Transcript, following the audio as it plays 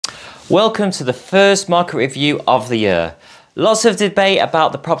Welcome to the first market review of the year. Lots of debate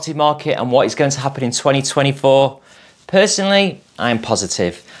about the property market and what is going to happen in 2024. Personally, I am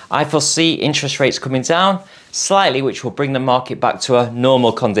positive. I foresee interest rates coming down slightly, which will bring the market back to a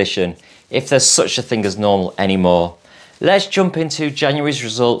normal condition, if there's such a thing as normal anymore. Let's jump into January's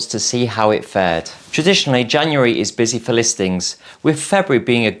results to see how it fared. Traditionally, January is busy for listings, with February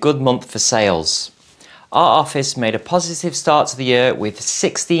being a good month for sales. Our office made a positive start to the year with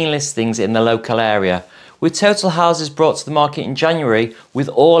 16 listings in the local area, with total houses brought to the market in January with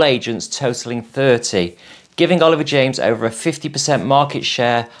all agents totaling 30, giving Oliver James over a 50% market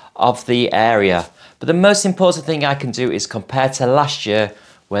share of the area. But the most important thing I can do is compare to last year,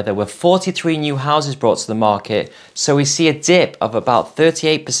 where there were 43 new houses brought to the market, so we see a dip of about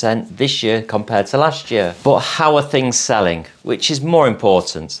 38% this year compared to last year. But how are things selling? Which is more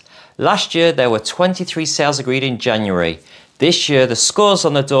important. Last year there were 23 sales agreed in January. This year the scores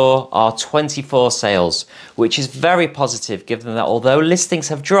on the door are 24 sales, which is very positive given that although listings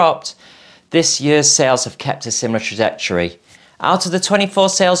have dropped, this year's sales have kept a similar trajectory. Out of the 24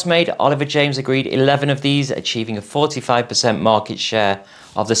 sales made, Oliver James agreed 11 of these, achieving a 45% market share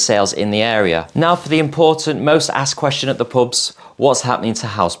of the sales in the area. Now for the important, most asked question at the pubs: what's happening to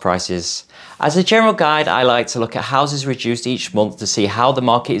house prices? As a general guide, I like to look at houses reduced each month to see how the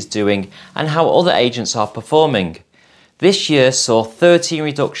market is doing and how other agents are performing. This year saw 13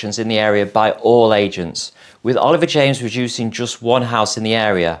 reductions in the area by all agents, with Oliver James reducing just one house in the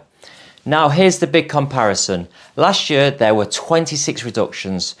area. Now here's the big comparison. Last year there were 26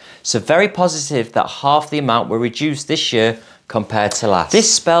 reductions, so very positive that half the amount were reduced this year compared to last.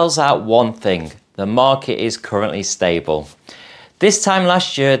 This spells out one thing: the market is currently stable. This time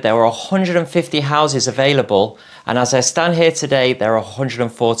last year there were 150 houses available, and as I stand here today there are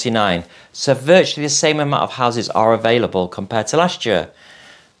 149, so virtually the same amount of houses are available compared to last year.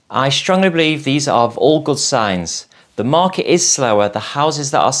 I strongly believe these are of all good signs. The market is slower. The houses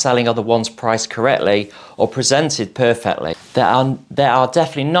that are selling are the ones priced correctly or presented perfectly. There are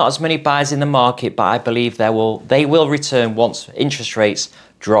definitely not as many buyers in the market, but I believe they will return once interest rates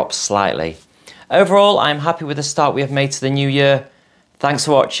drop slightly. Overall, I'm happy with the start we have made to the new year. Thanks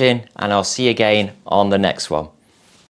for watching, and I'll see you again on the next one.